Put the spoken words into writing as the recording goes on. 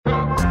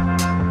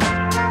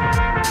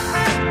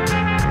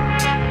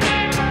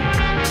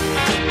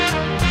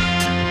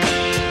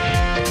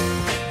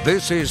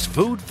This is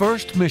Food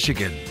First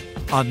Michigan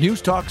on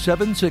News Talk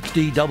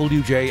 760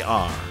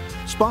 WJR.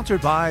 Sponsored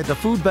by the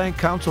Food Bank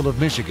Council of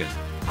Michigan,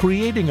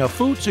 creating a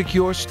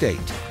food-secure state,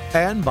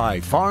 and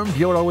by Farm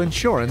Bureau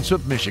Insurance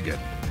of Michigan.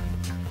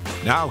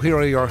 Now here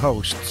are your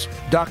hosts,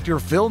 Dr.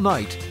 Phil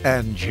Knight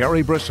and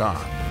Jerry Brisson.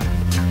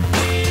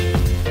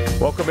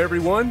 Welcome,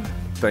 everyone.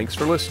 Thanks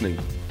for listening.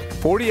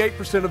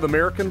 48% of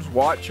Americans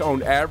watch,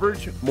 on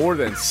average, more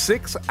than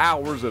 6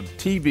 hours of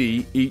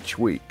TV each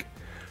week.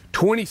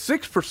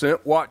 26%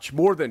 watch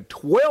more than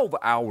 12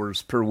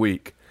 hours per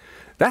week.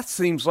 That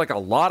seems like a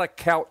lot of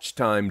couch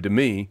time to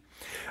me.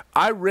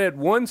 I read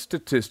one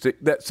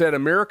statistic that said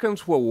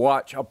Americans will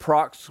watch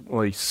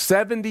approximately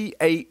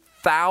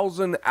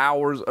 78,000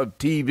 hours of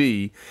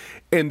TV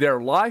in their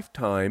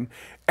lifetime,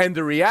 and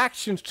the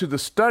reactions to the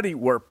study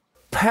were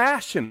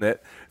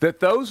passionate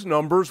that those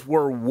numbers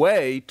were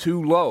way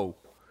too low.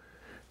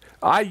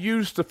 I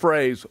use the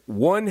phrase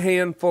 "one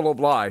handful of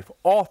life"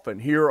 often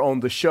here on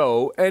the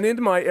show and in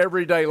my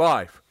everyday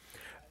life.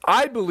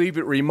 I believe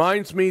it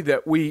reminds me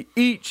that we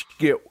each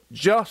get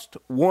just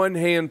one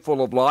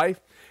handful of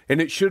life, and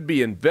it should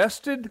be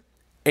invested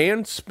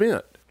and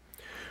spent.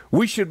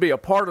 We should be a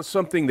part of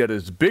something that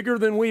is bigger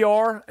than we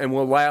are and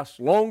will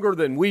last longer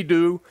than we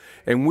do,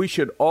 and we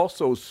should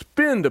also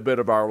spend a bit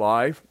of our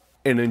life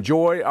and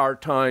enjoy our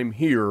time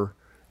here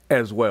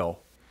as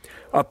well.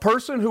 A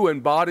person who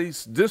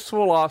embodies this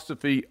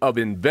philosophy of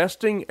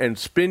investing and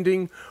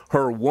spending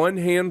her one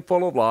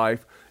handful of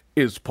life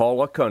is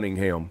Paula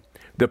Cunningham,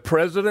 the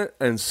president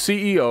and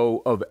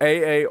CEO of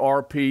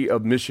AARP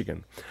of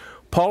Michigan.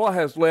 Paula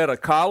has led a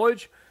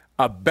college,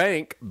 a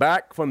bank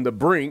back from the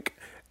brink,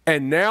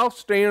 and now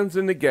stands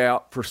in the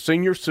gap for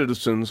senior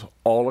citizens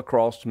all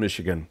across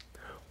Michigan.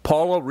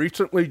 Paula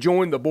recently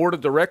joined the board of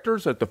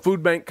directors at the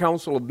Food Bank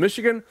Council of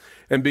Michigan,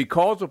 and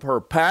because of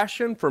her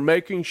passion for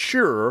making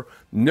sure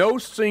no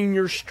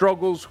senior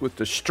struggles with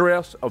the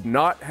stress of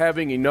not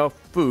having enough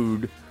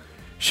food,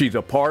 she's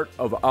a part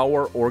of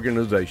our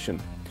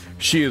organization.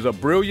 She is a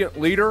brilliant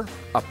leader,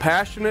 a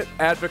passionate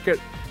advocate,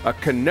 a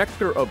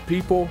connector of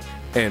people,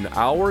 and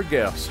our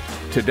guest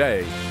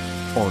today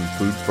on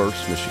Food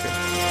First Michigan.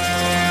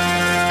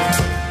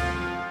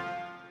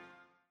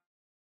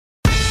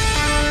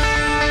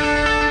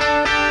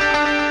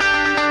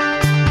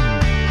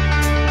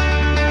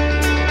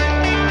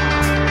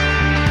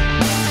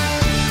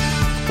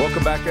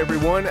 Welcome back,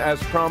 everyone.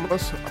 As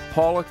promised,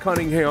 Paula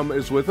Cunningham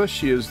is with us.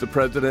 She is the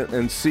president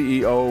and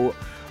CEO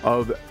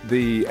of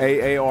the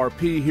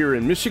AARP here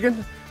in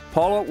Michigan.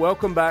 Paula,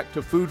 welcome back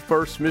to Food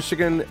First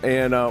Michigan,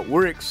 and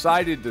we're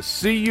excited to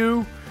see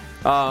you,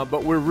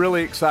 but we're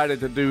really excited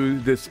to do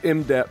this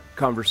in-depth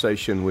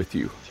conversation with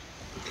you.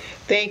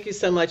 Thank you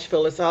so much,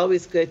 Phil. It's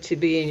always good to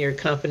be in your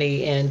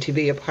company and to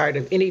be a part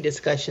of any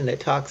discussion that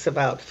talks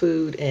about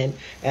food and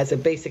as a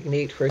basic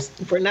need for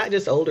not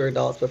just older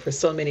adults, but for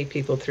so many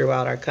people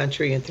throughout our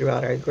country and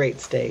throughout our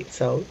great state.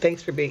 So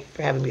thanks for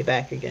having me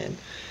back again.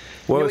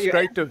 Well, it's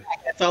great to...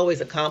 That's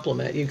always a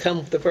compliment. You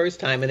come the first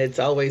time, and it's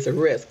always a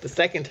risk. The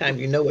second time,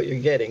 you know what you're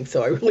getting.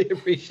 So I really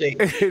appreciate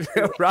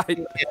right.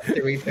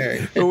 The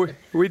return.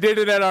 We did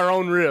it at our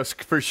own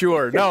risk, for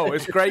sure. No,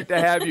 it's great to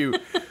have you.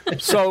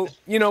 So,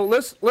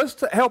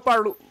 let's help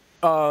our...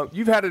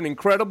 you've had an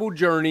incredible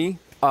journey.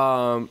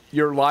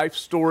 Your life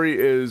story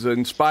is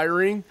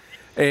inspiring,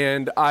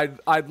 and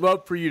I'd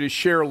love for you to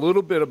share a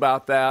little bit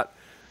about that.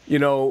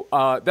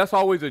 That's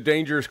always a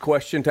dangerous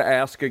question to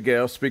ask a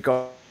guest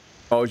because,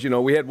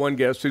 we had one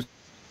guest who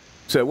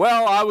said,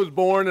 well, I was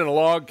born in a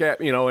log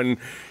cabin,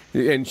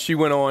 and she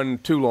went on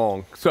too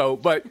long. So,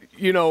 but,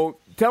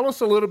 tell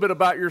us a little bit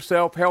about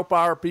yourself, help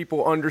our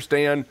people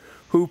understand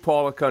who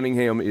Paula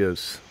Cunningham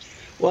is.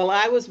 Well,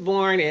 I was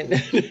born in...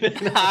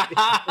 That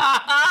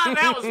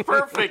was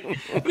perfect.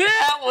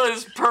 That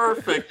was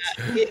perfect.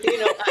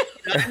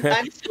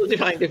 I'm still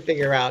trying to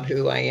figure out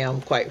who I am,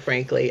 quite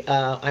frankly.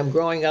 I'm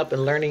growing up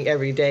and learning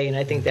every day, and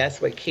I think that's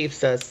what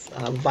keeps us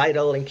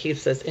vital and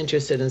keeps us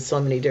interested in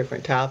so many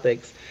different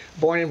topics.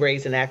 Born and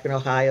raised in Akron,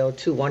 Ohio,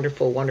 two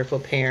wonderful, wonderful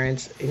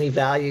parents. Any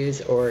values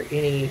or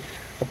any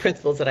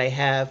principles that I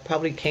have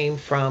probably came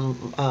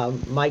from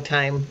my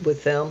time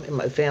with them and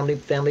my family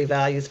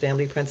values,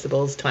 family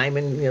principles, time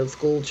in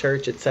school,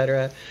 church,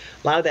 etc.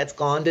 A lot of that's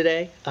gone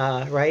today,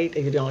 right?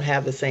 You don't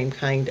have the same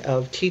kind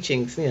of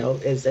teachings,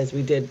 as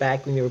we did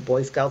back when you were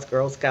Boy Scouts,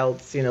 Girl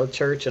Scouts,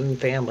 church and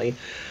family.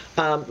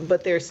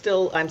 But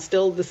I'm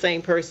still the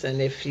same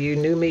person. If you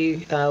knew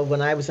me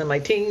when I was in my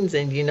teens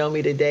and you know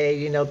me today,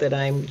 you know that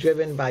I'm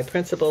driven by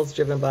principles,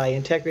 driven by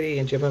integrity,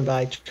 and driven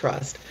by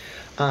trust.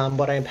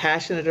 What I'm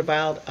passionate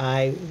about,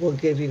 I will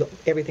give you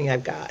everything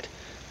I've got.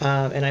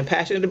 And I'm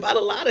passionate about a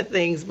lot of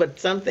things, but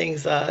some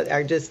things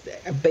are just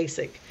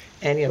basic.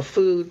 And,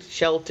 food,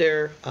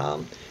 shelter,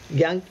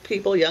 young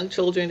people, young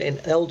children,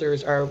 and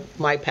elders are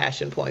my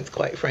passion points,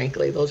 quite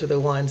frankly. Those are the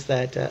ones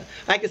that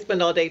I could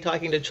spend all day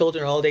talking to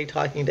children, all day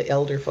talking to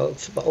older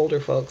folks,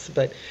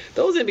 but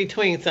those in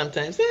between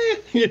sometimes, so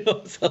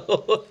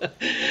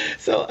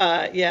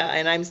yeah,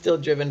 and I'm still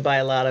driven by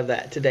a lot of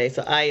that today.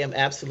 So I am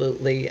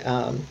absolutely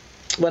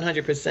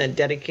 100%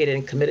 dedicated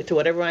and committed to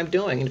whatever I'm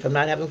doing. And if I'm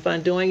not having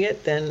fun doing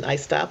it, then I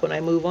stop and I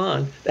move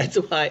on. That's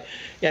why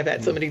I've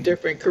had so many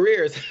different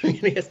careers.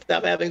 You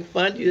stop having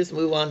fun, you just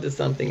move on to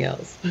something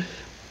else.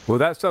 Well,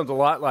 that sounds a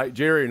lot like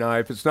Jerry and I.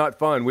 If it's not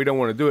fun, we don't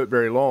want to do it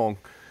very long.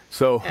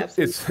 So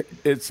it's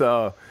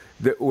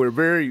that we're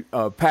very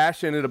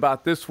passionate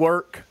about this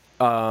work,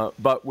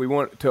 but we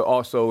want to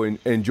also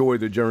enjoy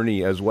the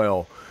journey as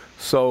well.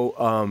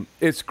 So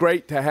it's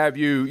great to have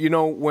you. You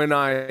know, when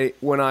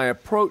I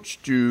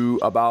approached you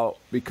about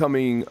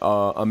becoming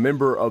a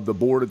member of the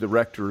board of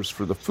directors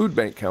for the Food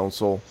Bank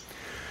Council,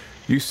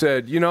 you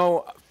said, you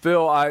know,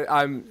 Phil,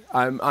 I'm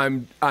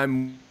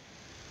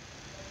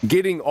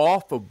getting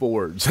off of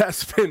boards.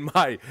 That's been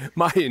my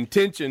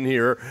intention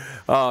here,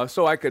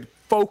 so I could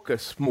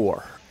focus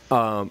more.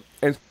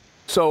 And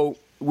so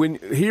when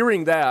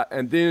hearing that,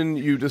 and then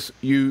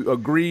you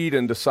agreed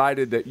and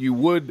decided that you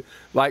would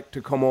like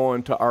to come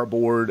on to our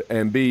board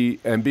and be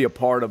a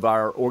part of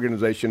our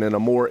organization in a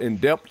more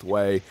in-depth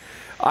way,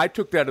 I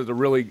took that as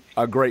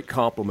a great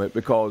compliment,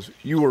 because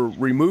you were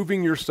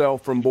removing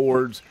yourself from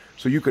boards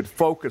so you could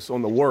focus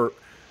on the work.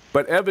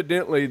 But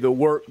evidently the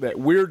work that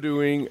we're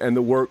doing and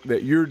the work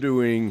that you're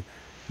doing,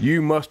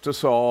 you must have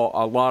saw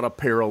a lot of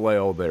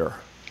parallel there.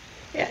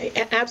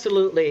 Yeah,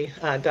 absolutely,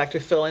 Dr.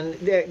 Phil. And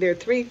there are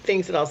three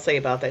things that I'll say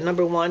about that.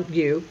 Number one,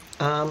 you.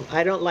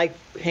 I don't like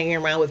hanging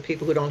around with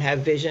people who don't have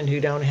vision, who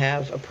don't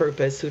have a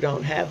purpose, who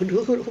want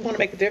to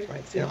make a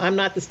difference. You know, I'm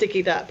not the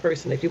sticky dot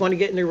person. If you want to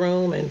get in the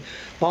room and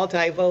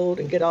multi-vote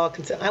and get all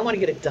consent, I want to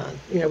get it done.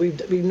 You know,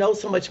 we know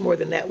so much more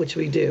than that, which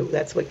we do.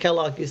 That's what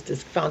Kellogg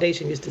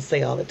Foundation used to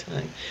say all the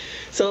time.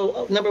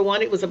 So number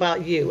one, it was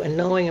about you and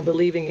knowing and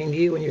believing in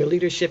you and your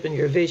leadership and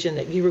your vision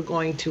that you were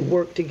going to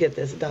work to get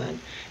this done.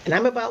 And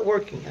I'm about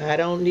working. I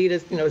don't need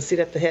a seat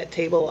at the head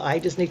table. I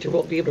just need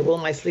to be able to roll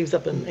my sleeves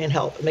up and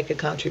help and make a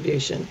contribution.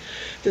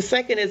 The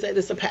second is that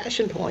it's a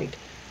passion point.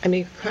 I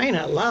mean, crying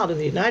out loud, in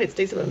the United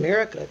States of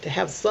America, to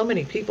have so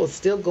many people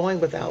still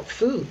going without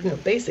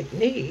food, basic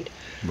need.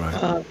 Right.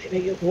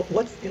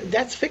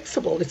 That's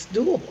fixable. It's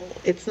doable.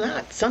 It's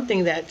not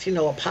something that's,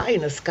 a pie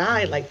in the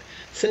sky, like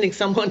sending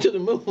someone to the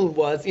moon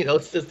was,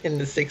 it's just in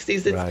the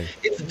 60s. Right.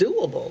 It's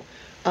doable.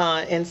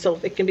 And so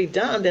if it can be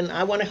done, then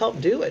I want to help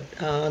do it.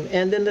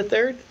 And then the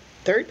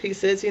third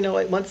piece is,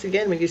 once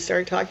again, when you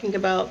start talking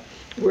about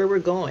where we're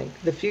going,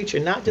 the future,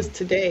 not just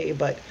today,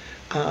 but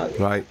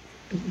right.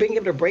 Being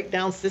able to break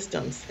down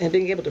systems and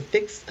being able to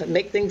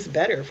make things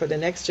better for the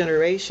next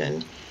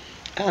generation.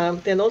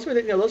 Then those were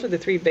the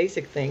three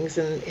basic things,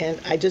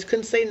 and I just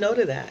couldn't say no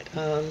to that.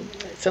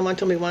 Someone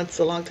told me once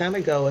a long time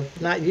ago,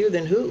 if not you,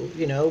 then who?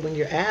 When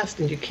you're asked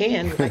and you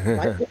can, you're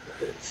like, why?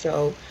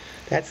 So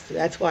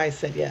that's why I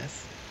said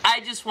yes. I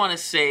just want to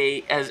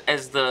say,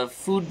 as the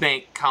Food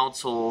Bank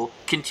Council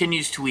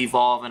continues to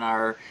evolve and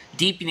our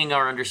deepening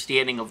our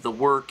understanding of the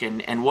work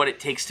and what it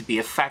takes to be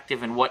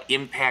effective and what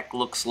impact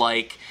looks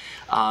like,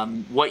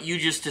 what you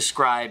just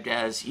described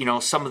as,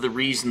 some of the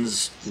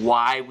reasons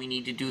why we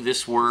need to do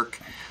this work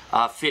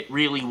fit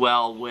really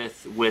well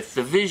with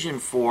the vision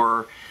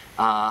for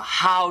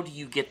how do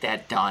you get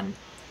that done,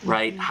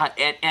 right?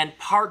 Mm-hmm. And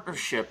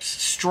partnerships,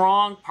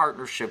 strong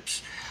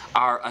partnerships,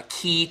 are a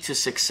key to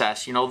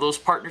success. Those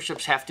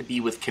partnerships have to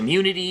be with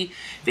community,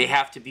 they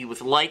have to be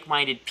with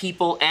like-minded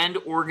people and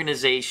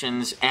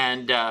organizations,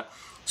 and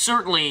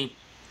certainly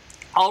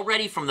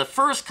already from the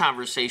first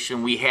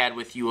conversation we had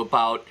with you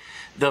about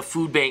the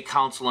Food Bank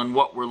Council and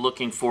what we're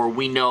looking for,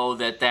 we know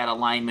that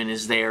alignment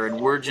is there, and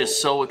we're just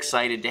so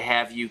excited to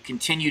have you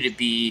continue to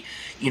be,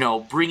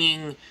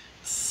 bringing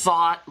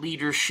thought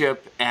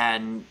leadership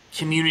and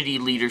community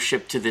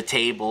leadership to the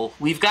table.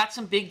 We've got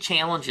some big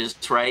challenges,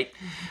 right?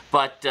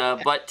 But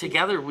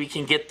together we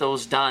can get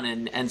those done.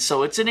 And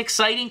so it's an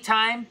exciting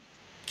time,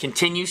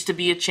 continues to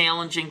be a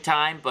challenging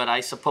time, but I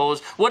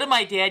suppose, what did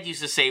my dad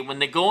used to say? When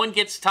the going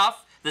gets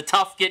tough, the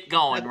tough get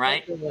going,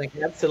 right?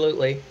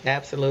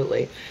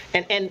 Absolutely.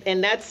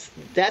 And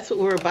that's what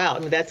we're about. I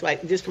mean, that's why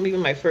just from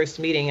even my first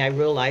meeting, I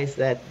realized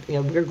that,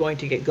 we're going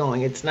to get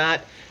going. It's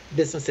not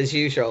business as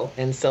usual.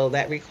 And so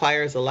that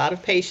requires a lot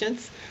of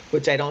patience,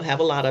 which I don't have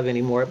a lot of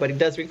anymore, but it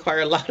does require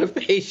a lot of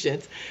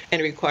patience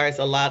and it requires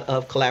a lot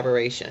of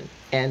collaboration.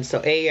 And so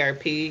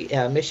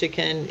AARP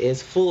Michigan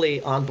is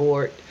fully on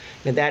board.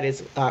 And that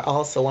is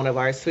also one of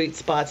our sweet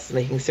spots,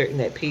 making certain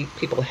that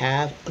people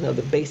have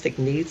the basic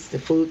needs, the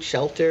food,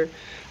 shelter,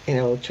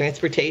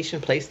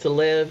 transportation, place to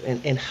live,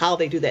 and how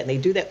they do that. And they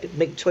do that,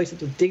 make choices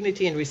with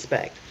dignity and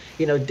respect.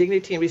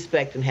 Dignity and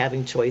respect and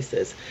having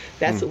choices.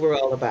 That's what we're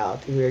all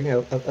about.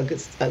 We're,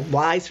 a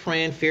wise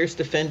friend, fierce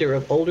defender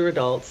of older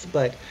adults,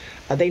 but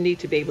they need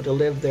to be able to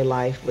live their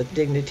life with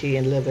dignity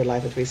and live their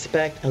life with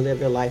respect and live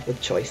their life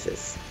with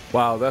choices.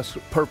 Wow, that's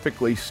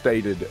perfectly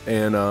stated,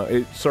 and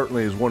it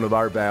certainly is one of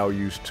our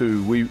values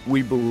too.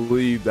 We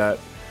believe that,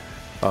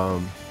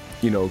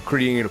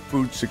 creating a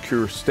food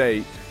secure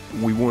state,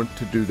 we want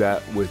to do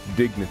that with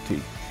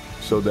dignity,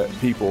 so that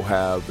people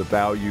have the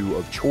value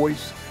of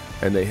choice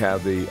and they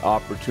have the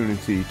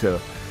opportunity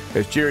to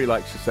as Jerry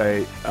likes to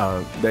say,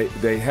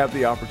 they have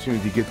the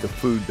opportunity to get the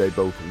food they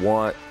both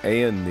want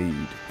and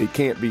need. It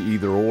can't be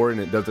either or, and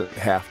it doesn't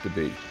have to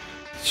be.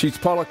 She's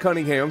Paula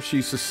Cunningham.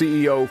 She's the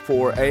CEO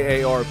for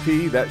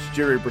AARP. That's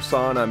Jerry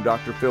Brisson. I'm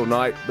Dr. Phil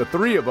Knight. The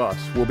three of us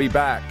will be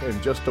back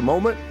in just a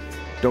moment.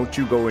 Don't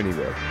you go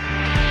anywhere.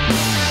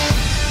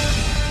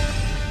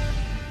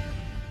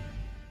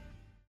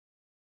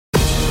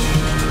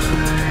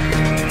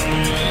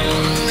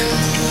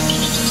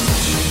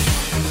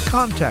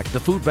 Contact the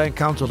Food Bank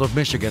Council of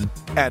Michigan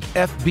at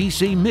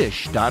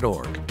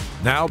fbcmich.org.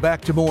 Now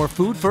back to more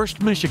Food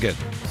First Michigan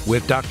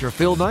with Dr.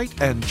 Phil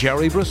Knight and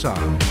Jerry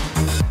Brisson.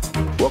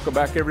 Welcome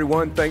back,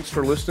 everyone. Thanks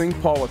for listening.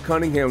 Paula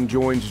Cunningham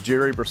joins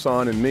Jerry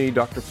Brisson and me,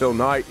 Dr. Phil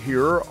Knight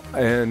here.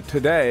 And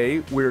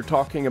today we're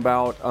talking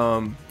about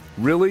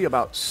really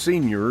about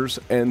seniors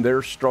and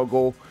their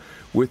struggle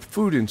with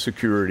food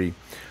insecurity.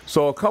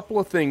 So a couple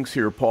of things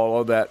here,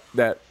 Paula,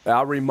 that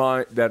I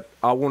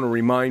want to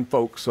remind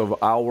folks of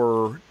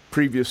our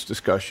previous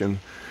discussion.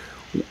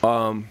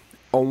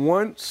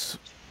 Once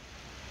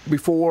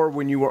before,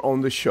 when you were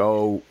on the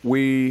show,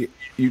 you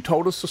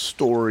told us a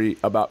story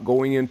about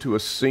going into a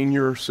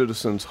senior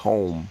citizen's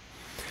home,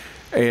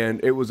 and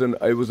it was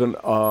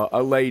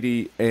a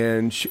lady,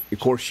 and of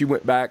course she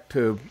went back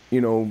to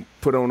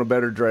put on a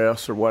better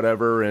dress or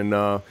whatever,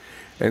 and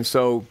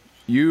so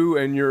you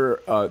and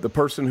the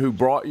person who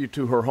brought you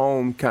to her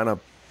home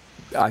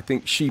I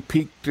think she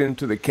peeked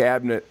into the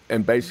cabinet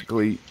and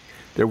basically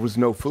there was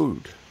no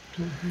food.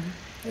 Mm-hmm.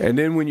 And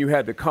then when you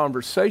had the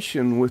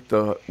conversation with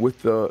the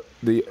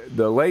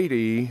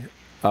lady,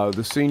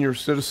 the senior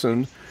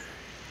citizen,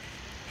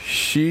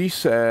 she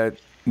said,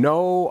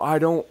 "No, I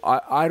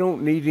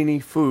don't need any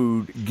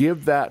food.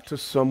 Give that to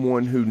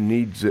someone who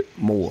needs it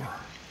more."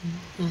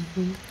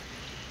 Mm-hmm.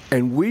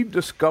 And we've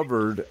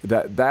discovered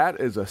that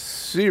is a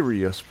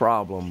serious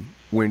problem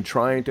when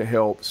trying to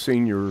help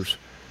seniors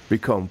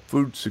become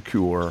food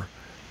secure,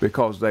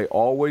 because they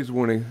always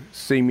want to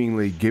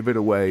seemingly give it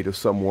away to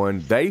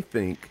someone they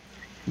think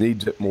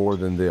needs it more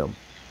than them.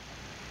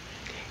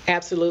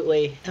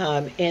 Absolutely.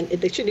 And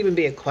there shouldn't even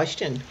be a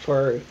question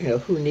for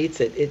who needs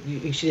it.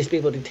 You should just be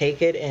able to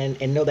take it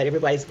and know that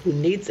everybody who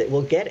needs it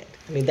will get it.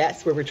 I mean,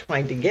 that's where we're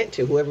trying to get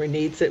to. Whoever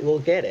needs it will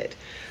get it.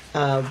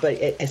 But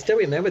I still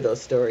remember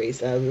those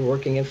stories. We were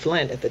working in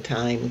Flint at the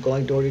time,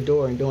 going door to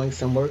door and doing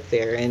some work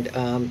there. And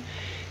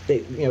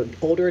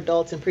older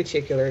adults in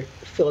particular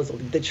feel as though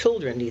the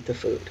children need the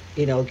food.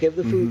 Give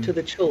the food to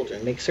the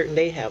children. Make certain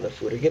they have the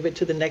food, or give it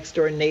to the next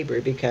door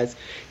neighbor because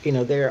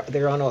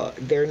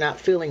they're not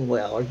feeling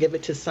well, or give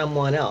it to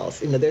someone else.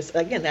 That's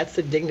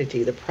the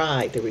dignity, the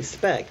pride, the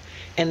respect,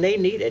 and they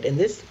need it. And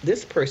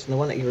this person, the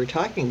one that you were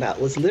talking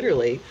about, was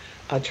literally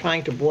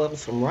trying to boil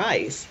some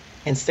rice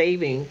and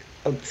saving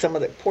some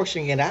of the,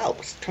 portioning it out,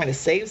 trying to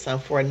save some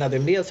for another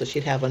meal so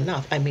she'd have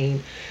enough. I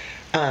mean,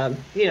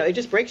 it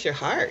just breaks your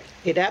heart.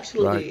 It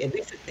absolutely, right.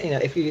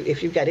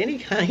 If you've got any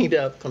kind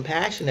of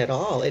compassion at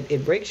all,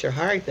 it breaks your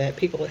heart that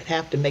people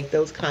have to make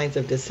those kinds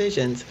of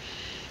decisions.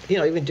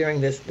 Even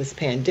during this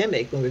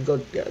pandemic, when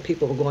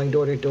people were going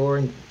door to door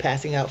and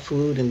passing out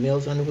food and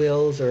Meals on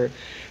Wheels, or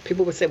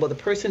people would say, well, the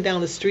person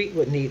down the street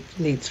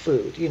needs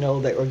food,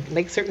 or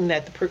make certain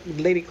that the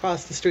lady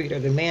across the street or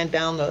the man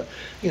down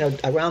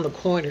around the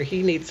corner,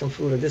 he needs some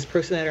food, or this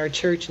person at our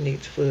church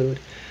needs food.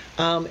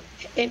 And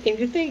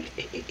you think,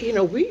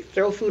 we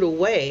throw food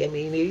away. I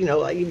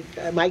mean,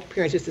 my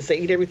parents used to say,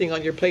 eat everything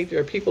on your plate. There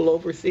are people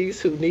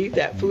overseas who need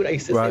that food. I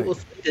used to say, well,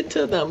 send it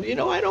to them.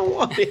 I don't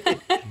want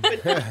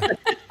it.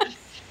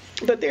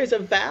 But there's a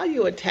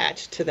value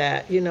attached to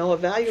that, a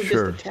value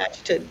just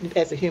attached to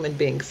as a human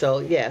being. So,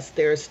 yes,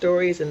 there are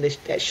stories, and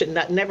that should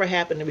never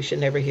happen, and we should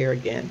never hear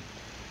again.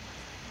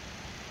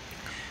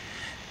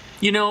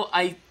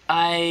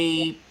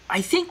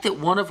 I think that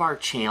one of our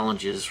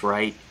challenges,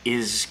 right,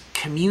 is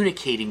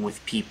communicating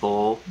with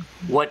people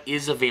what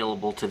is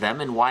available to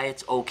them and why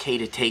it's okay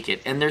to take it.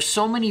 And there's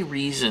so many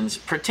reasons,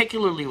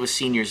 particularly with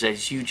seniors,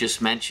 as you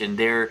just mentioned.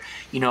 They're,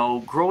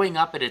 growing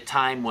up at a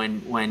time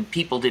when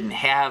people didn't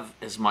have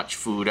as much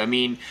food. I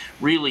mean,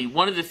 really,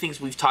 one of the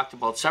things we've talked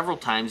about several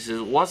times is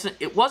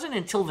it wasn't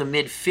until the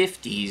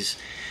mid-50s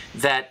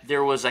that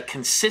there was a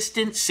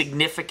consistent,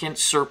 significant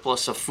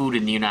surplus of food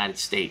in the United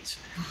States.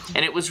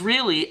 And it was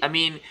really,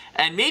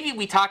 and maybe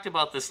we talked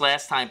about this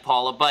last time,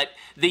 Paula, but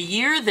the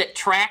year that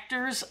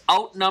tractors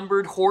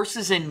outnumbered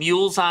horses and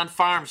mules on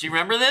farms, you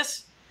remember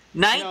this?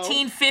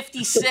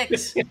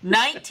 1956.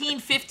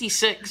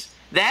 1956.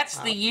 That's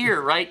the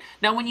year, right?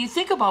 Now, when you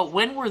think about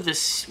when were the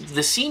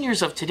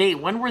seniors of today,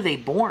 when were they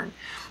born?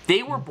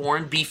 They were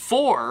born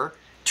before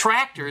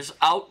tractors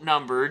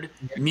outnumbered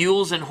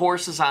mules and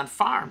horses on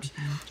farms.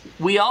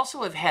 We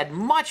also have had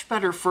much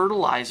better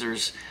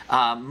fertilizers,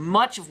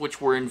 much of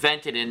which were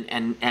invented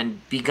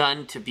and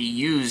begun to be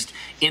used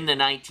in the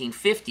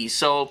 1950s.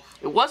 So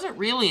it wasn't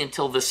really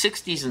until the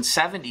 60s and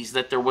 70s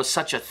that there was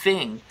such a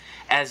thing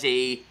as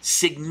a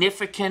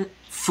significant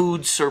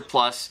food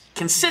surplus,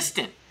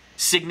 consistent,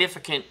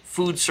 significant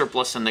food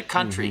surplus in the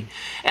country.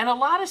 And a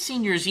lot of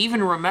seniors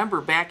even remember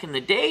back in the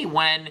day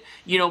when,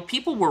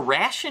 people were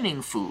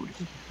rationing food,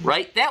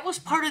 right? That was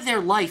part of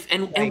their life.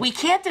 And we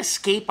can't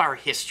escape our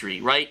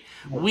history, right?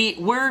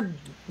 We're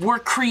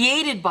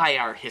created by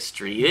our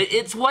history.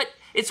 It's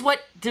what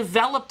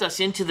developed us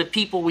into the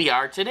people we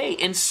are today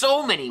in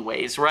so many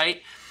ways,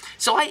 right?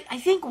 So I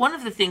think one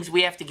of the things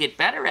we have to get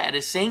better at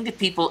is saying to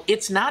people,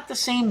 it's not the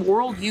same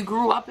world you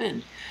grew up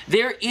in.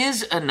 There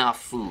is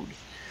enough food.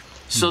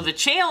 So the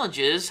challenge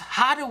is,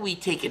 how do we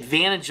take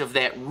advantage of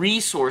that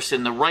resource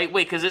in the right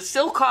way? Because it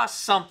still costs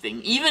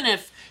something. Even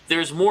if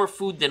there's more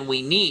food than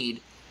we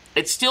need,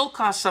 it still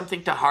costs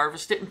something to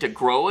harvest it and to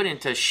grow it and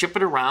to ship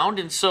it around.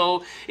 And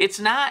so it's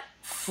not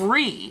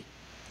free,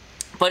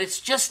 but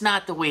it's just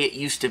not the way it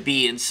used to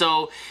be. And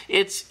so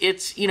it's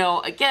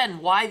again,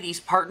 why these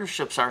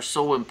partnerships are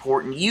so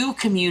important. You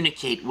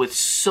communicate with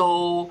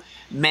so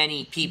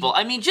many people.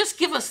 I mean, just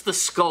give us the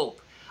scope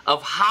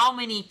of how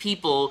many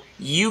people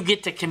you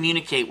get to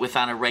communicate with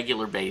on a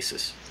regular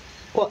basis.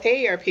 Well,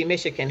 AARP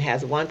Michigan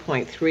has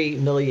 1.3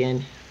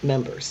 million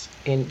members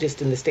in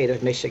the state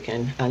of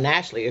Michigan.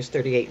 Nationally, there's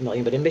 38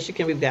 million, but in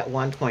Michigan, we've got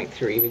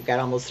 1.3. We've got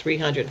almost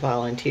 300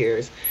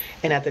 volunteers.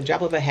 And at the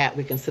drop of a hat,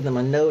 we can send them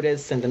a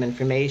notice, send them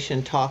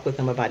information, talk with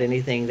them about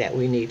anything that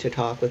we need to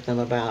talk with them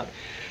about.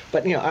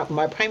 But,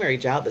 my primary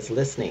job is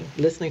listening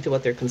to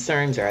what their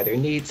concerns are, their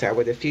needs are,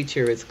 where the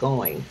future is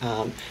going.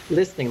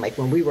 Listening, like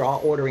when we were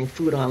all ordering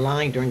food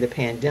online during the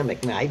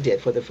pandemic. I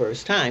did for the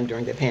first time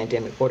during the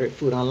pandemic, ordered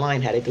food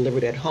online, had it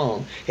delivered at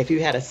home. If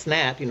you had a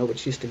SNAP,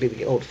 which used to be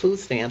the old food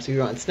stamps, if you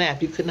were on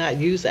SNAP, you could not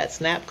use that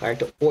SNAP card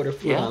to order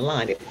food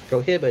online. It was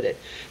prohibited.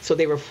 So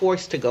they were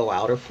forced to go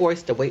out or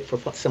forced to wait for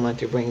someone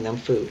to bring them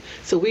food.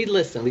 So we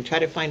listen. We try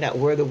to find out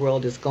where the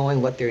world is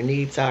going, what their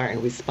needs are,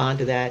 and respond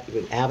to that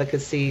with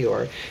advocacy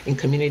or in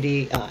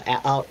community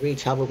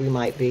outreach, however we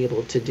might be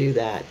able to do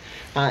that.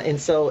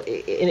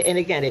 And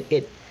again,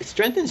 it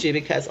strengthens you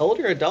because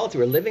older adults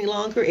who are living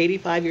longer,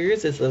 85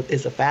 years is the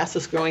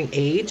fastest growing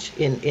age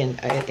in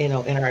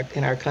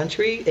our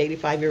country,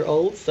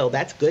 85-year-olds. So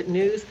that's good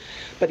news.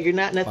 But they're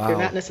not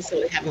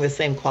necessarily having the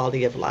same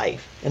quality of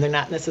life, and they're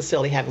not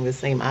necessarily having the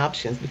same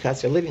options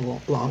because they're living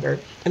longer,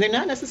 and they're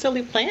not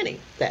necessarily planning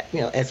that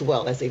as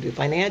well as they do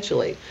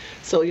financially.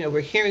 So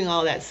we're hearing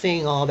all that,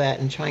 seeing all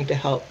that, and trying to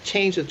help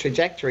change the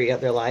trajectory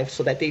of their life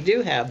so that they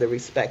do have the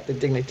respect, the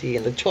dignity,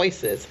 and the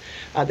choices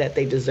that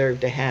they deserve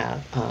to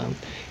have.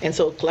 And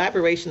so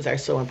collaborations are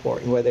so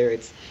important, whether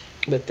it's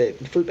with the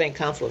Food Bank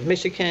Council of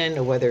Michigan,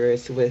 or whether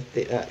it's with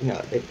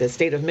the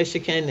state of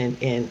Michigan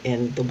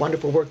and the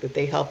wonderful work that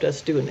they helped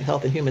us do in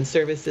Health and Human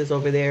Services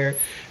over there.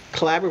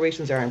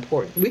 Collaborations are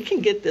important. We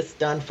can get this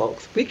done,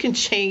 folks. We can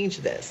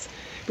change this.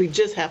 We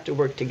just have to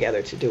work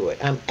together to do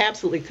it. I'm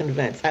absolutely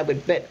convinced. I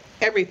would bet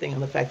everything on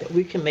the fact that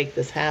we can make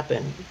this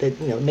happen, that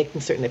making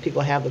certain that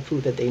people have the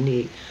food that they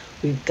need.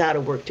 We've got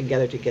to work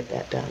together to get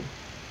that done.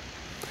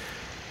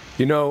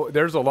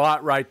 There's a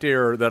lot right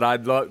there that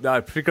I'd love,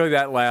 particularly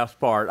that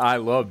last part. I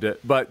loved it.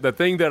 But the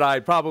thing that I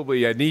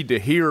need to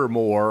hear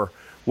more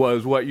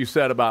was what you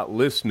said about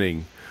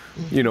listening.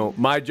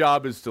 My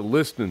job is to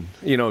listen.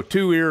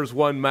 2 ears,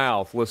 1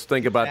 mouth. Let's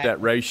think about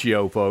that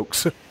ratio,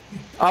 folks.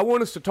 I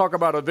want us to talk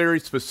about a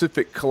very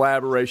specific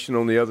collaboration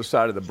on the other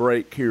side of the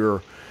break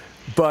here.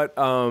 But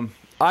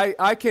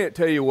I can't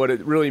tell you what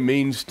it really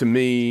means to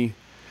me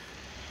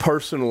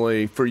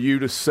personally for you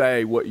to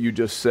say what you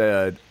just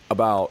said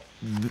about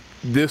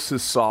this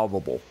is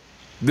solvable.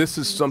 This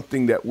is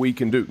something that we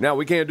can do. Now,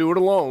 we can't do it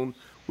alone.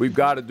 We've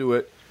got to do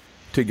it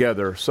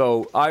together.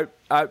 So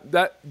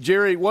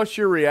Jerry, what's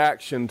your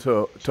reaction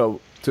to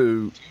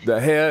the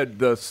head,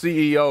 the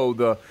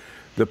CEO,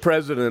 the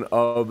president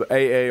of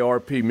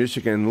AARP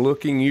Michigan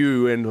looking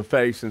you in the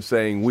face and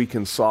saying we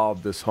can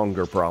solve this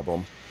hunger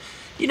problem?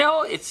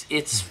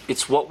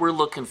 It's what we're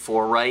looking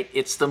for, right?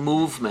 It's the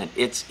movement.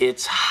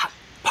 It's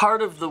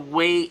part of the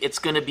way it's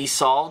going to be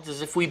solved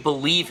is if we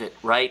believe it,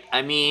 right?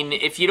 I mean,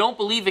 if you don't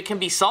believe it can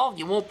be solved,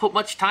 you won't put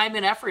much time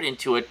and effort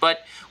into it.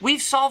 But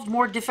we've solved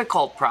more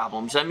difficult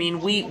problems. I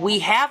mean, we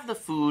have the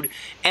food,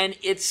 and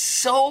it's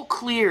so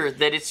clear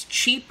that it's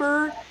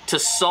cheaper to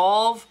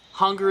solve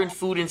hunger and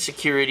food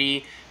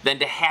insecurity than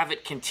to have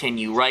it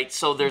continue, right?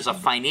 So there's a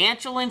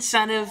financial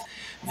incentive,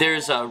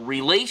 there's a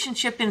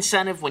relationship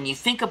incentive when you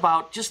think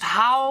about just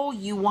how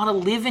you want to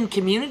live in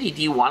community.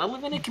 Do you want to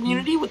live in a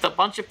community with a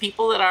bunch of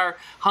people that are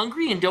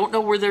hungry and don't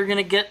know where they're going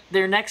to get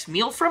their next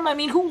meal from? I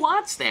mean, who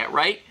wants that,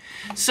 right?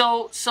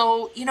 So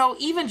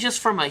even just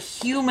from a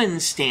human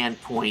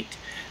standpoint,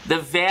 the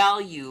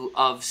value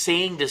of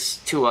saying this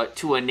to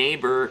a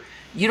neighbor,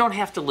 you don't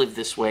have to live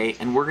this way,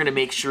 and we're going to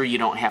make sure you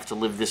don't have to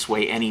live this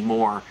way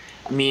anymore.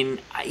 I mean,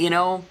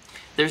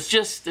 there's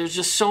just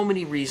so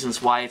many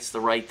reasons why it's the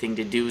right thing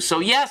to do. So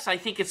yes, I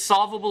think it's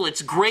solvable.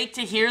 It's great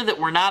to hear that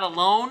we're not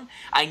alone.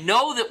 I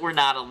know that we're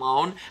not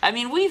alone. I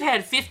mean, we've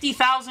had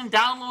 50,000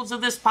 downloads of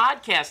this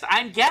podcast.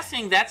 I'm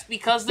guessing that's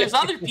because there's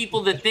other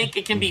people that think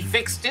it can be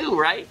fixed too,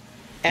 right?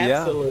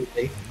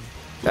 Absolutely.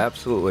 Yeah.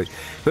 Absolutely.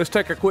 Let's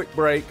take a quick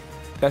break.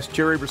 That's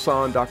Jerry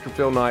Brisson, Dr.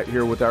 Phil Knight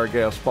here with our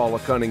guest, Paula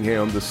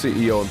Cunningham, the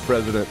CEO and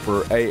president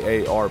for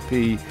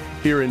AARP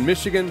here in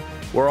Michigan.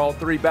 We're all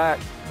three back.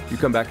 You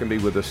come back and be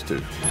with us too.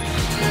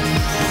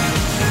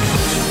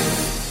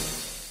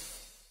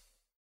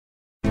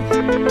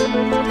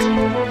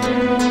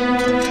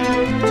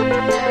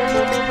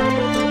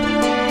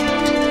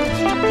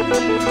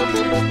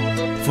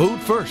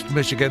 Food First,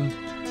 Michigan.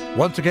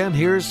 Once again,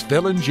 here's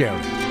Phil and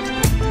Jerry.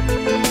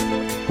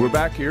 We're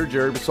back here,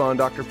 Jerry Brisson,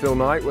 Dr. Phil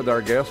Knight, with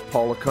our guest,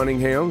 Paula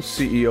Cunningham,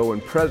 CEO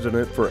and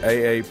president for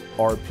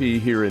AARP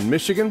here in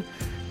Michigan.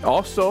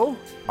 Also,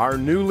 our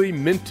newly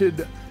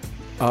minted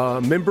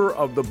member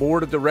of the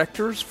board of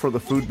directors for the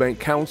Food Bank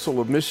Council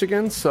of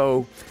Michigan.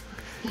 So,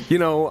 you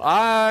know,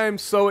 I'm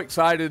so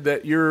excited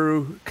that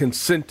you're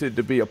consented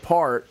to be a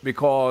part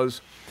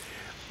because,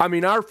 I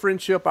mean, our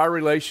friendship, our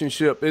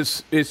relationship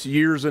is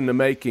years in the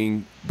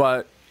making.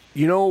 But,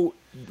 you know,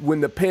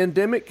 when the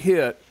pandemic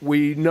hit,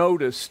 we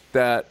noticed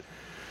that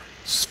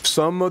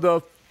some of the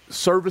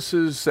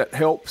services that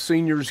help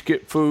seniors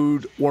get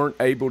food weren't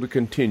able to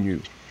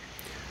continue.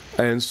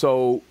 And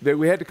so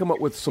we had to come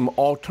up with some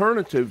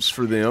alternatives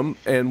for them.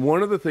 And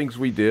one of the things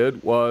we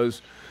did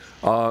was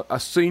a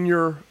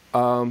senior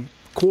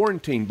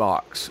quarantine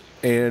box.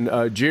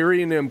 And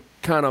Jerry and them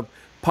kind of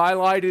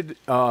piloted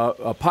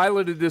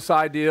this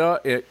idea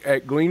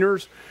at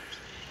Gleaners.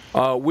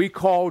 We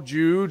called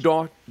you,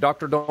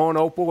 Dr. Dawn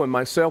Opal and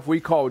myself, we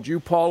called you,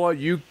 Paula.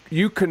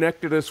 You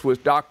connected us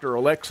with Dr.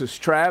 Alexis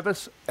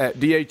Travis at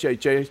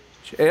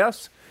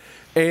DHHS.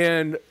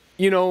 And,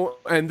 you know,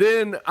 and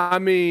then, I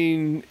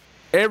mean,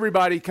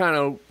 everybody kind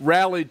of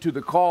rallied to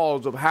the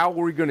cause of how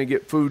we're going to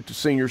get food to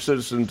senior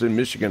citizens in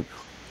Michigan,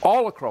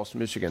 all across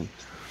Michigan.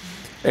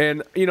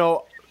 And, you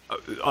know,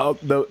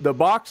 the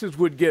boxes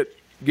would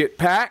get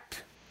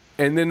packed,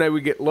 and then they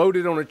would get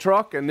loaded on a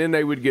truck, and then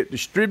they would get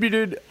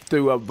distributed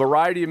through a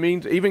variety of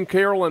means. Even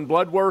Carolyn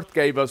Bloodworth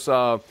gave us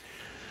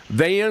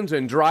vans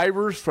and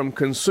drivers from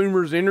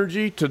Consumers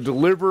Energy to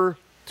deliver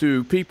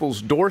to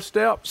people's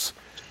doorsteps.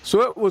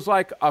 So it was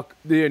like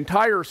the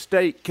entire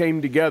state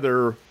came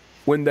together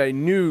when they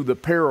knew the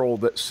peril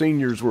that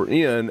seniors were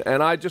in.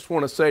 And I just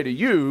want to say to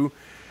you,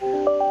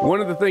 one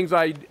of the things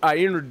I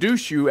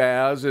introduce you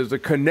as is a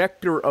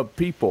connector of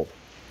people.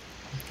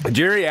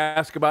 Jerry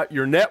asked about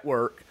your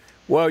network.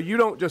 Well, you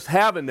don't just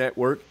have a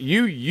network,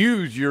 you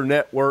use your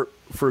network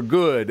for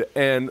good.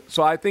 And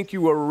so I think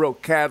you were a real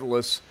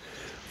catalyst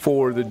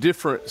for the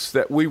difference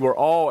that we were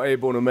all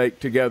able to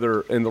make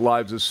together in the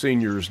lives of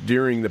seniors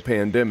during the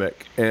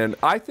pandemic. And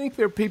I think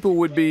there people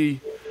would be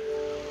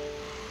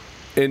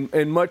in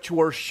much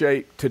worse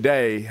shape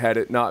today had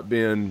it not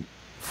been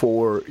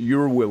for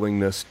your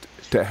willingness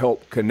to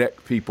help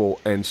connect people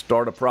and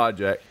start a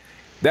project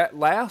that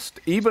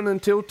lasts even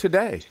until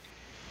today.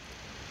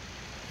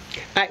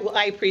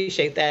 I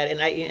appreciate that,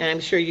 and I'm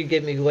sure you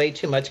give me way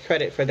too much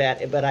credit for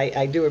that, but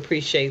I do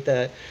appreciate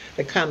the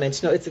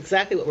comments. No, it's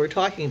exactly what we're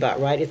talking about,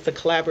 right? It's the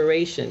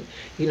collaboration.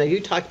 You know, you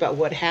talked about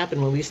what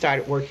happened when we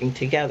started working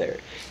together,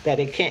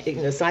 that it can't, you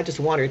know, it's not just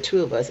one or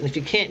two of us, and if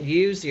you can't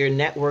use your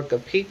network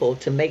of people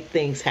to make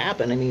things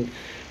happen, I mean,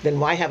 then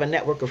why have a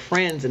network of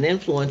friends and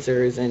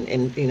influencers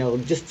and you know,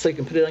 just so you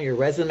can put it on your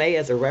resume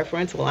as a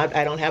reference? Well,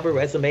 I don't have a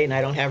resume and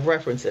I don't have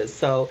references.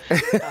 So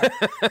if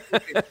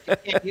you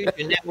can't use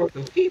your network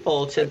of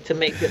people to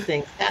make good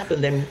things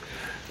happen, then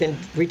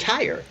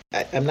retire.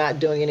 I'm not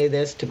doing any of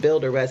this to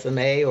build a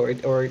resume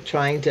or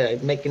trying to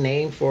make a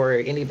name for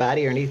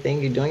anybody or anything.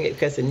 You're doing it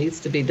because it needs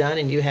to be done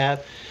and you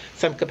have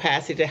some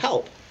capacity to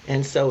help.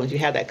 And so when you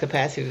have that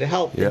capacity to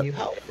help, then you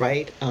help,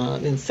 right?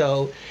 And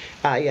so,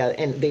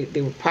 and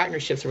the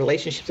partnerships,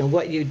 relationships, and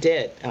what you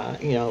did,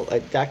 you know,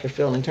 Dr.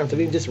 Phil, in terms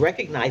of even just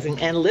recognizing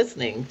and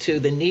listening to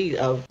the need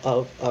of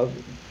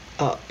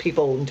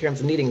people in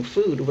terms of needing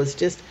food was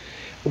just,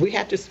 we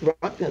had to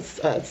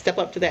step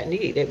up to that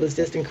need. It was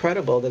just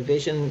incredible, the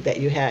vision that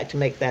you had to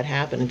make that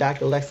happen. And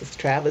Dr. Alexis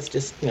Travis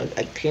just, you know,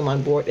 came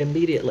on board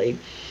immediately.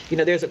 You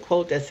know, there's a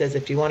quote that says,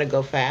 if you want to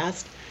go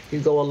fast, you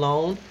go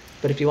alone.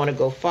 But if you want to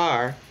go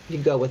far, you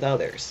go with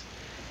others.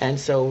 And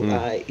so,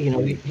 you know,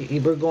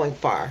 we're going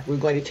far. We're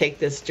going to take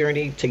this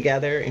journey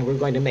together, and we're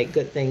going to make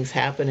good things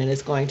happen. And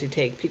it's going to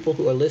take people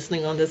who are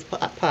listening on this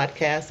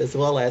podcast, as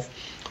well as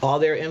all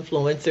their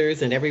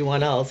influencers and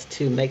everyone else,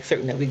 to make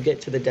certain that we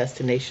get to the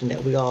destination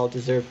that we all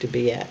deserve to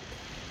be at.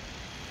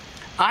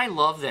 I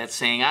love that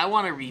saying. I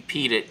want to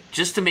repeat it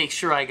just to make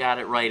sure I got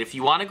it right. If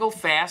you want to go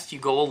fast, you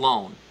go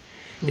alone.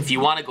 If you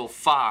want to go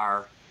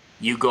far,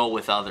 you go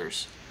with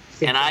others.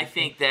 And I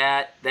think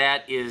that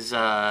is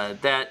I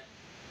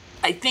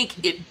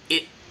think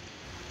it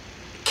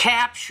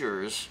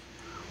captures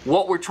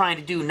what we're trying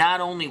to do, not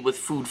only with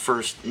Food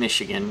First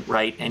Michigan,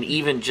 right, and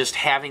even just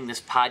having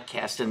this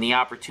podcast and the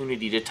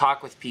opportunity to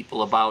talk with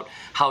people about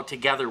how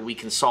together we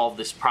can solve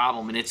this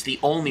problem, and it's the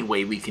only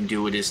way we can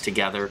do it is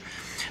together.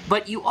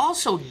 But you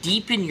also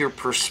deepen your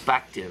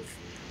perspective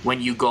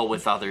when you go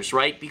with others,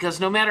 right? Because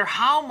no matter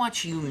how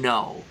much you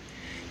know,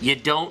 you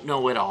don't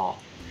know it all.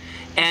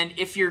 And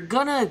if you're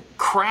going to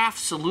craft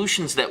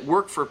solutions that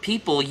work for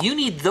people, you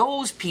need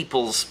those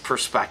people's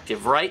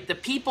perspective, right? The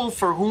people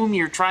for whom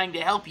you're trying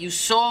to help, you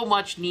so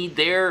much need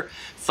their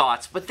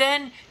thoughts. But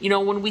then,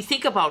 when we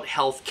think about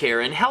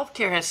healthcare, and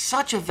healthcare has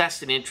such a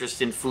vested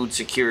interest in food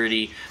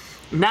security,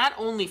 not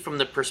only from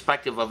the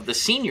perspective of the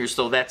seniors,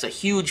 though that's a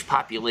huge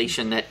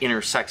population that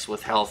intersects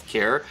with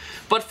healthcare,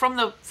 but from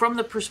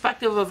the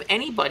perspective of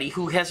anybody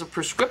who has a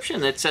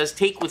prescription that says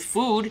take with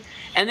food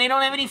and they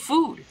don't have any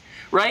food.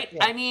 Right?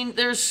 Yeah. I mean,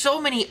 there's so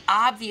many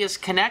obvious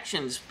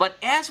connections, but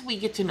as we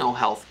get to know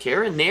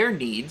healthcare and their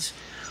needs,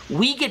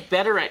 we get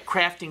better at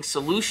crafting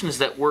solutions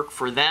that work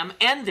for them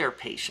and their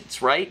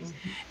patients, right?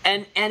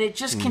 Mm-hmm. And it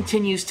just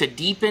continues to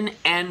deepen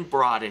and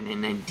broaden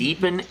and then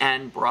deepen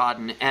and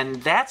broaden. And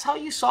that's how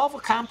you solve a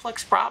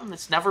complex problem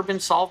that's never been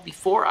solved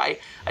before. I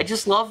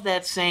just love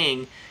that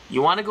saying,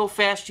 you want to go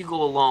fast, you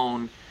go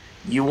alone.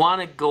 You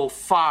want to go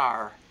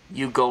far,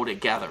 you go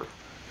together.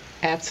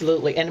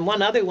 Absolutely. And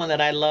one other one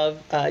that I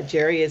love,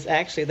 Jerry, is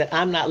actually that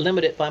I'm not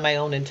limited by my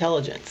own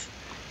intelligence.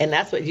 And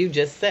that's what you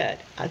just said.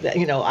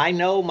 I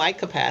know my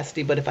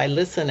capacity, but if I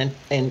listen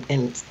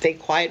and stay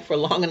quiet for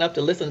long enough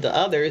to listen to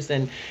others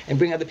and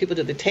bring other people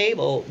to the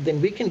table,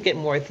 then we can get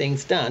more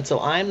things done. So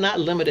I'm not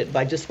limited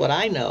by just what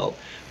I know,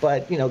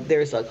 but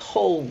there's a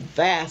whole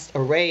vast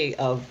array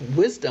of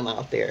wisdom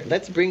out there.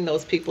 Let's bring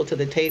those people to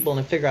the table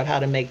and figure out how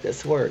to make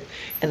this work.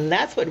 And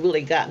that's what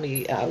really got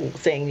me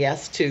saying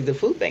yes to the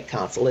Food Bank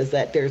Council, is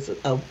that there's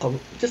a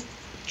just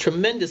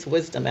tremendous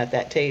wisdom at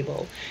that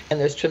table, and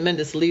there's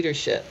tremendous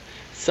leadership.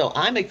 So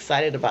I'm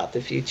excited about the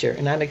future,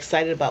 and I'm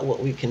excited about what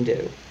we can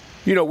do.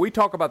 We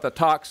talk about the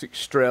toxic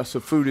stress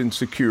of food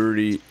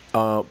insecurity.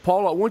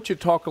 Paul, I want you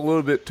to talk a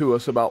little bit to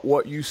us about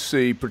what you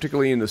see,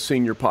 particularly in the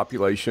senior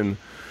population,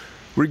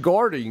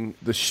 regarding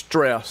the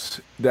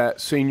stress that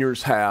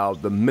seniors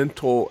have, the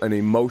mental and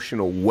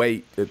emotional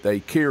weight that they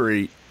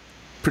carry,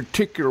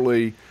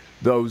 particularly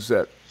those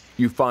that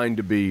you find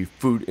to be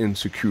food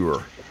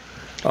insecure.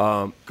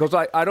 Because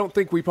I don't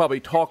think we probably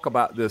talk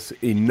about this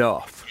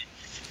enough.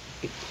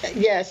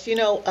 Yes,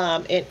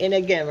 and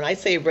again, when I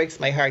say it breaks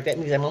my heart, that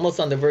means I'm almost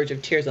on the verge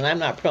of tears, and I'm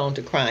not prone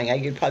to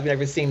crying. You'd probably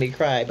never see me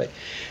cry, but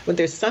when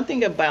there's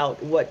something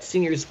about what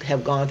seniors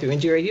have gone through, and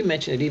Jerry, you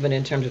mentioned it even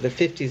in terms of the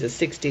 50s, the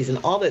 60s, and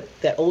all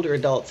that older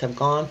adults have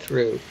gone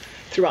through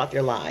throughout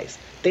their lives.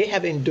 They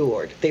have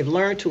endured. They've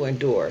learned to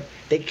endure.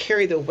 They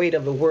carry the weight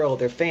of the world,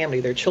 their family,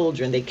 their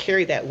children. They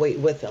carry that weight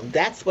with them.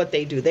 That's what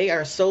they do. They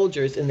are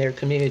soldiers in their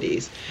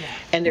communities,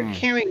 and they're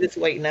carrying this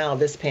weight now,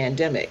 this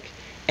pandemic.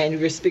 And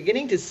we're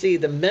beginning to see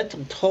the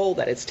mental toll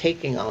that it's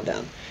taking on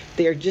them.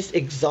 They're just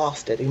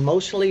exhausted,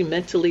 emotionally,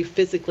 mentally,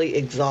 physically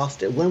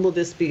exhausted. When will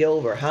this be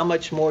over? How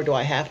much more do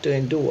I have to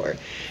endure?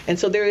 And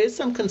so there is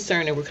some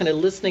concern, and we're kind of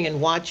listening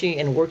and watching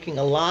and working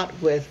a lot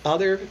with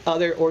other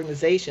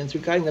organizations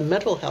regarding the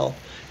mental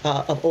health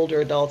of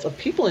older adults, of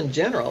people in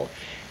general,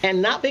 and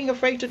not being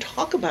afraid to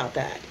talk about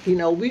that.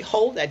 We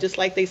hold that, just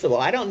like they said, well,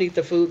 I don't need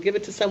the food, give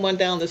it to someone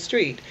down the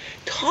street.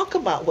 Talk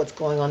about what's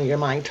going on in your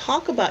mind.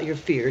 Talk about your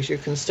fears, your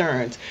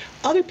concerns.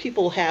 Other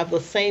people have the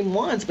same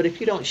ones, but if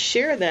you don't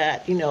share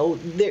that, I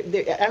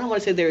don't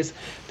want to say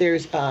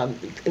there's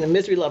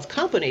misery loves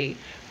company,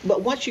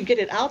 but once you get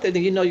it out there,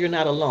 then you're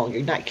not alone.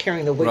 You're not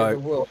carrying the weight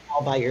of the world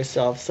all by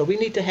yourself. So we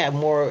need to have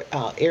more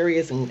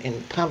areas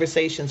and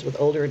conversations with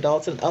older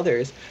adults and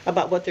others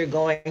about what they're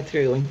going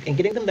through and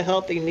getting them the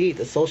help they need,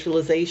 the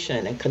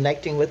socialization and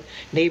connecting with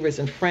neighbors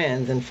and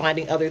friends and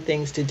finding other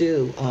things to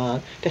do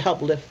to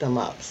help lift them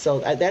up.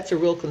 So that's a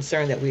real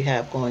concern that we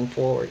have going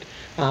forward,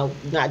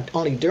 not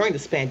only during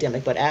this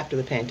pandemic, but after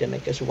the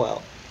pandemic as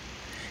well.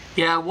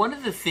 Yeah, one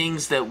of the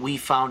things that we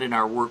found in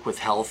our work with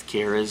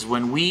healthcare is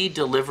when we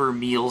deliver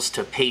meals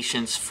to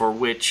patients for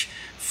which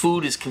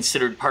food is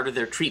considered part of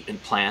their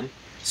treatment plan,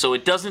 so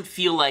it doesn't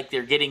feel like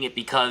they're getting it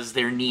because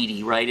they're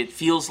needy, right? It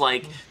feels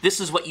like this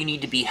is what you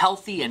need to be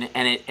healthy, and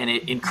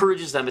it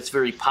encourages them. It's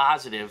very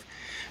positive.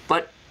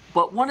 But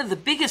one of the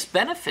biggest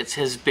benefits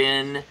has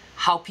been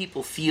how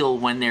people feel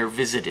when they're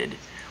visited.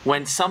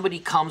 When somebody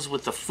comes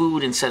with the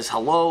food and says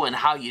hello and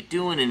how you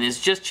doing and is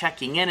just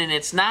checking in, and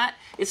it's not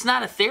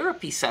a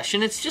therapy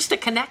session, it's just a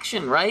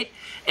connection, right?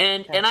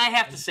 And I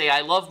have to say, I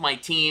love my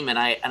team, and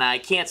I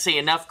can't say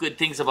enough good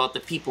things about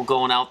the people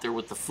going out there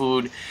with the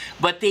food,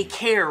 but they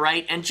care,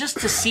 right? And just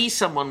to see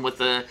someone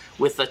with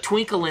a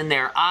twinkle in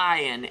their eye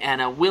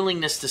and a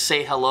willingness to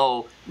say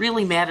hello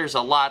really matters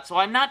a lot. So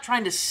I'm not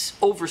trying to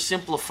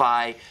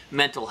oversimplify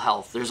mental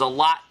health. There's a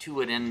lot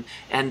to it,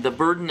 and the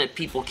burden that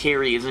people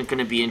carry isn't going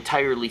to be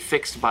entirely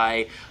fixed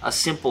by a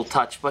simple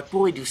touch, but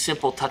boy, do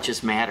simple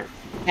touches matter.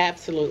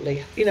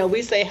 Absolutely.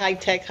 We say high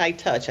tech, high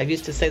touch. I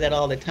used to say that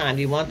all the time.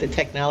 You want the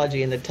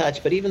technology and the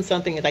touch, but even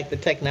something like the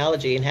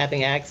technology and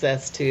having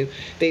access to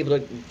be able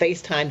to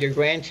FaceTime your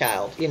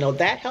grandchild,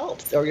 that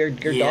helps, or your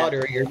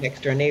daughter or your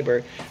next door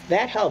neighbor.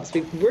 That helps.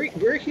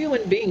 We're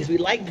human beings. We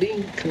like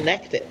being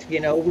connected.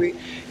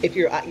 if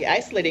you're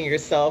isolating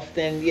yourself,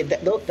 then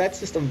that's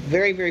just a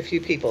very, very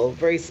few people,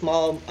 very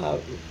small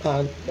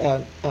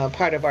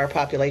part of our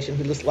population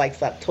who just likes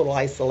that total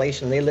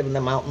isolation. They live in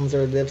the mountains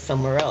or live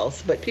somewhere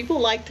else. But people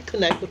like to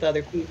connect with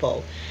other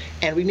people.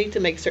 And we need to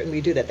make certain we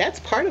do that.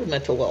 That's part of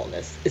mental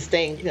wellness, is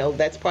staying,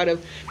 that's part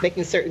of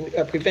making certain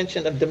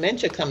prevention of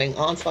dementia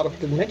onset of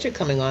dementia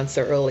coming on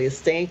so early, is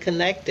staying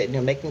connected,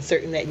 making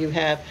certain that you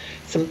have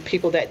some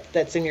people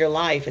that's in your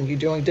life and you're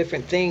doing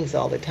different things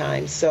all the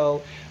time.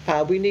 So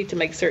we need to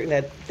make certain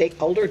that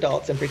older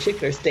adults in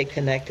particular stay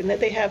connected and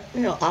that they have,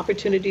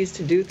 opportunities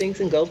to do things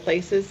and go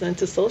places and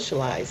to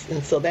socialize.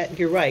 And so that,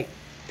 you're right,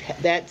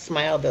 that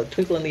smile, the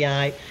twinkle in the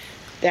eye,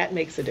 that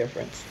makes a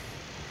difference.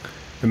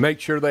 And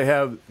make sure they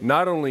have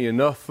not only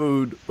enough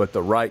food, but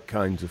the right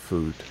kinds of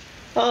food.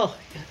 Oh,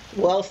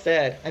 well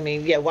said. I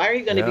mean, why are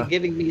you going to be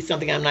giving me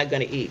something I'm not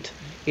going to eat?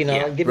 Give me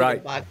a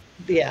box,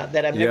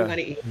 that I'm never going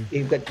to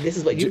eat. But this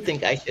is what you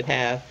think I should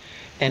have.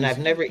 And I've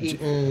never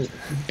eaten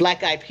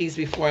black-eyed peas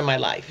before in my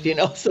life,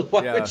 so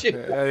why would you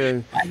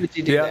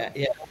do that?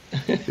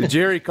 Yeah.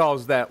 Jerry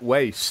calls that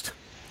waste.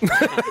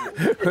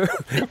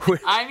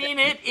 I mean,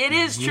 it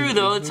is true,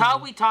 though. It's how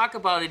we talk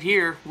about it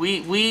here.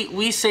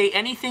 We say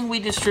anything we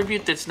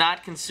distribute that's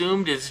not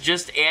consumed is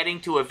just adding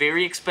to a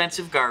very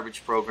expensive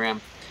garbage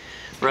program,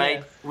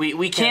 right? Yes.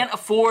 We can't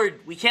afford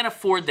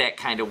that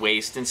kind of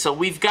waste, and so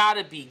we've got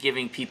to be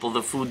giving people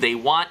the food they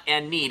want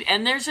and need.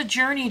 And there's a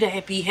journey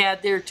to be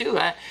had there too.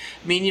 I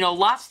mean,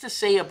 lots to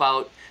say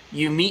about.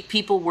 You meet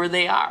people where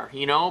they are.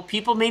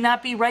 People may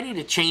not be ready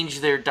to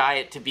change their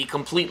diet to be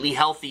completely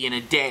healthy in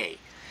a day.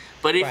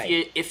 But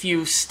if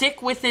you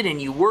stick with it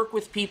and you work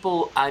with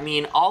people, I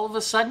mean, all of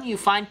a sudden you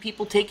find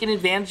people taking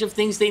advantage of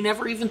things they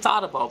never even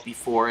thought about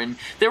before. And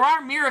there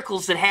are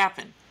miracles that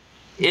happen.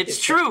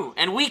 It's true.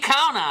 And we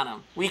count on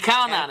them. We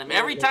count on them.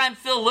 Every time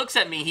Phil looks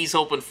at me, he's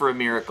hoping for a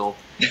miracle.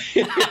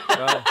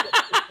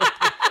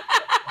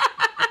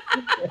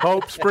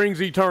 Hope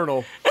springs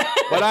eternal.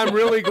 But I'm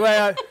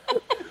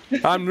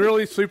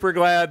really super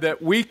glad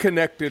that we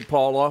connected,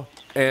 Paula,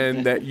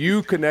 and that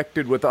you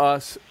connected with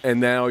us, and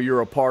now you're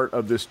a part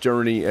of this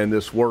journey and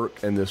this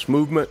work and this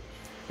movement,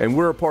 and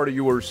we're a part of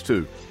yours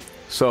too.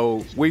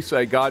 So we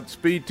say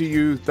Godspeed to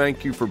you.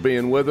 Thank you for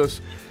being with us,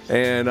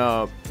 and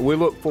we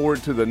look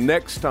forward to the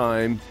next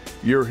time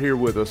you're here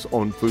with us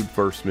on Food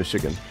First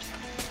Michigan.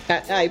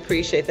 I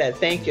appreciate that.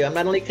 Thank you. I'm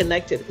not only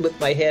connected with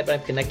my head, but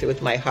I'm connected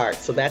with my heart.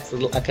 So that's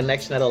a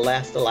connection that'll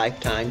last a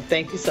lifetime.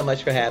 Thank you so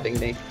much for having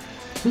me.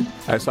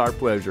 That's our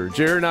pleasure.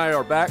 Jerry and I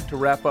are back to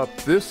wrap up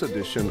this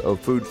edition of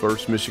Food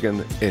First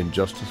Michigan in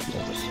just a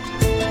moment.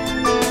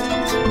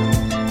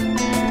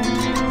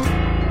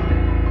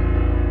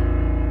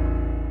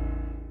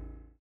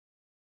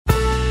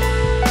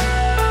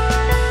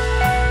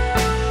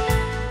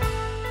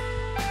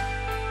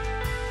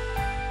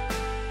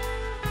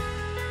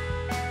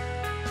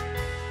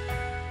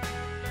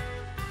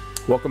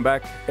 Welcome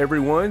back,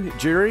 everyone.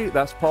 Jerry,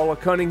 that's Paula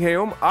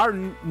Cunningham, our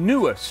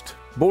newest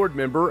board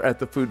member at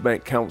the Food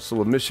Bank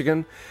Council of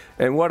Michigan.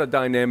 And what a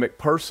dynamic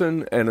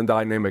person and a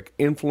dynamic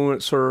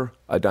influencer,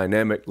 a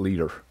dynamic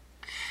leader.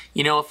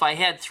 If I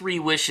had 3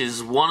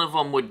 wishes, one of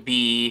them would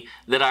be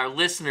that our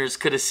listeners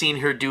could have seen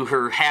her do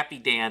her happy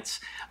dance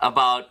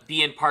about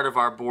being part of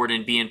our board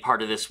and being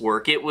part of this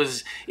work. It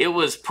was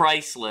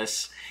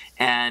priceless.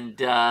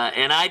 And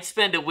I'd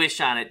spend a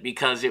wish on it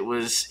because it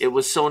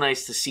was so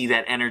nice to see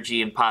that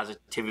energy and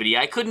positivity.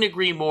 I couldn't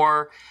agree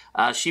more.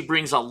 She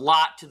brings a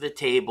lot to the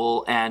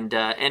table and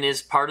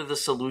is part of the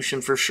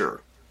solution for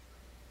sure.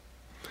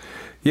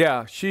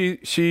 Yeah, she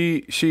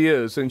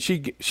is, and she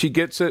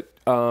gets it.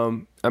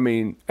 I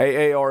mean,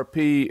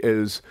 AARP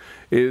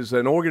is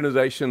an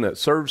organization that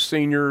serves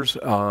seniors,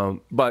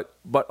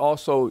 but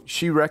also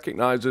she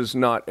recognizes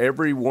not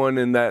everyone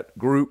in that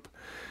group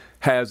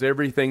has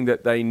everything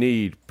that they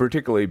need,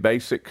 particularly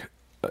basic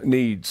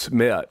needs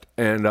met,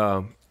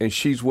 and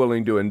she's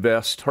willing to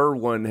invest her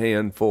one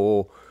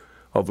handful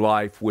of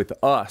life with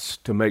us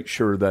to make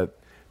sure that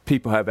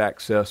people have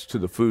access to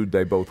the food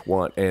they both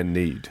want and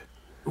need.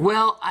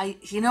 Well,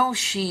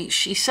 she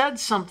said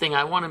something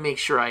I want to make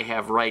sure I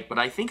have right, but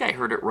I think I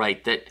heard it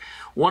right, that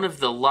one of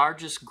the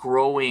largest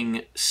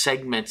growing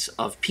segments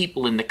of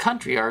people in the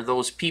country are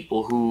those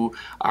people who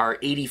are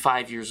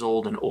 85 years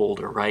old and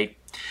older, right?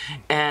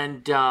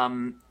 And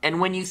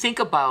when you think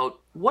about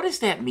what does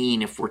that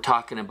mean if we're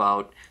talking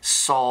about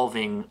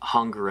solving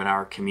hunger in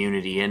our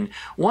community? And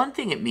one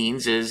thing it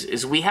means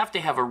is we have to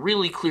have a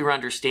really clear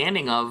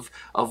understanding of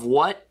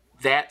what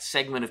that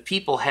segment of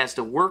people has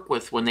to work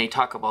with when they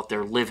talk about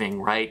their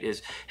living, right?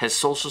 Has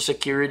Social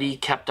Security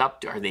kept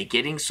up? Are they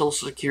getting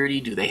Social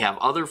Security? Do they have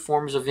other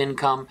forms of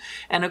income?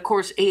 And of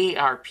course,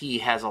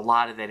 AARP has a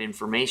lot of that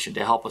information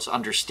to help us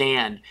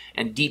understand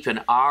and deepen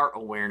our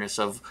awareness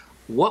of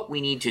what we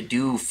need to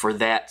do for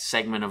that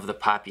segment of the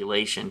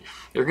population.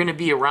 They're going to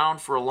be around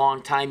for a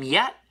long time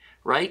yet,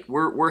 right?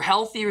 We're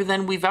healthier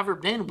than we've ever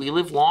been. We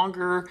live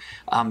longer.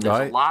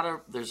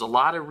 There's a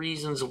lot of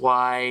reasons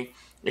why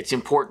it's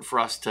important for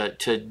us to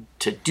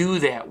do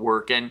that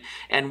work. And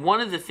one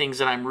of the things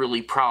that I'm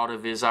really proud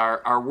of is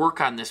our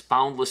work on this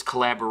boundless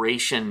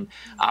collaboration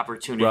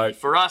opportunity. Right.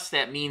 For us,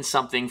 that means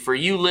something. For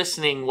you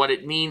listening, what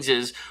it means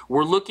is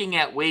we're looking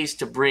at ways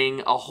to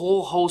bring a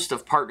whole host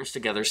of partners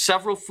together,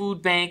 several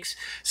food banks,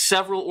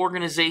 several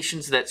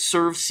organizations that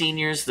serve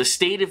seniors, the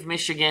state of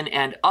Michigan,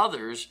 and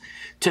others,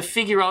 to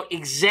figure out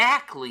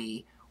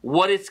exactly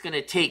what it's going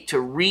to take to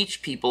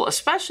reach people,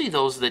 especially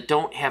those that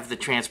don't have the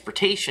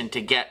transportation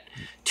to get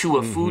to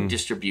a food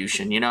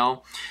distribution,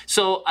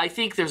 So I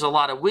think there's a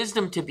lot of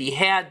wisdom to be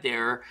had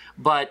there,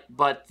 but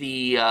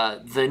the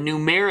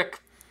numeric,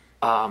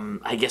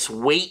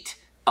 weight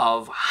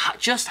of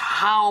just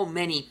how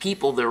many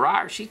people there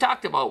are. She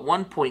talked about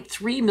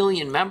 1.3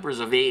 million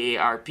members of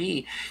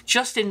AARP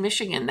just in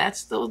Michigan.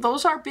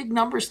 Those are big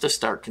numbers to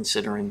start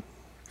considering.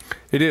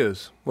 It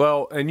is.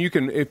 Well, and you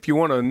can, if you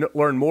want to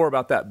learn more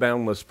about that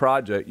Boundless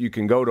Project, you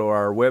can go to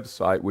our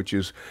website, which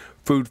is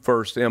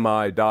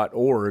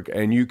foodfirstmi.org,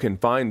 and you can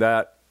find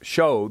that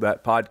show,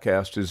 that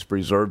podcast is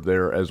preserved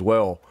there as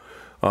well.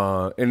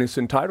 And it's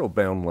entitled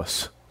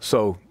Boundless.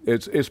 So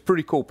it's a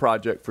pretty cool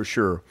project for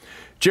sure.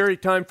 Jerry,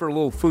 time for a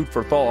little food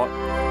for thought.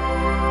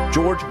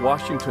 George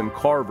Washington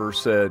Carver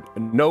said,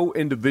 "No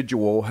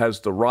individual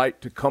has the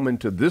right to come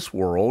into this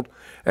world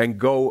and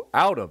go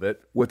out of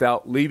it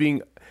without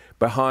leaving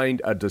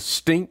behind a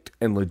distinct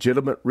and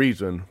legitimate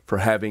reason for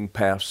having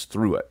passed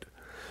through it."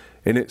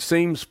 And it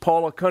seems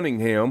Paula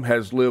Cunningham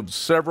has lived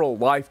several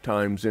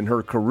lifetimes in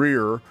her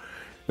career,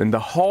 and the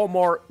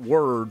hallmark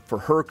word for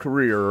her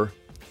career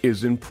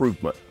is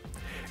improvement.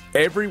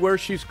 Everywhere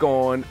she's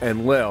gone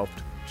and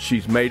left,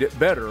 she's made it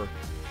better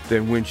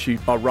than when she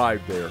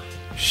arrived there.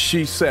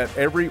 She set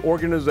every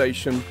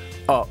organization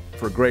up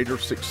for greater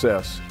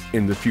success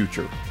in the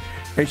future.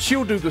 And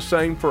she'll do the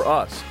same for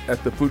us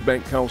at the Food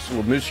Bank Council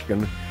of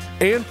Michigan,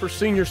 and for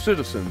senior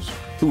citizens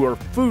who are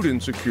food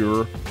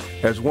insecure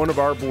as one of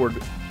our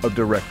board of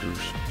directors.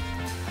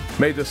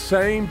 May the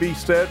same be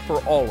said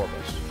for all of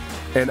us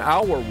and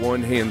our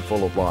one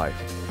handful of life.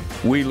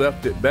 We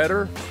left it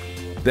better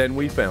than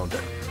we found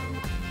it.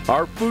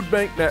 Our food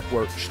bank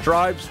network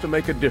strives to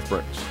make a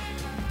difference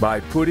by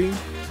putting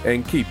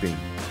and keeping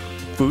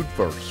food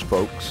first,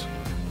 folks.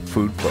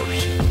 Food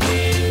first.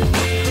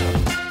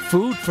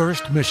 Food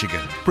First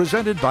Michigan,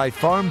 presented by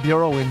Farm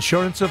Bureau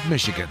Insurance of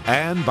Michigan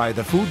and by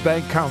the Food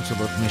Bank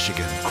Council of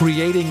Michigan,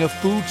 creating a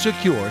food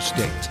secure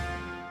state.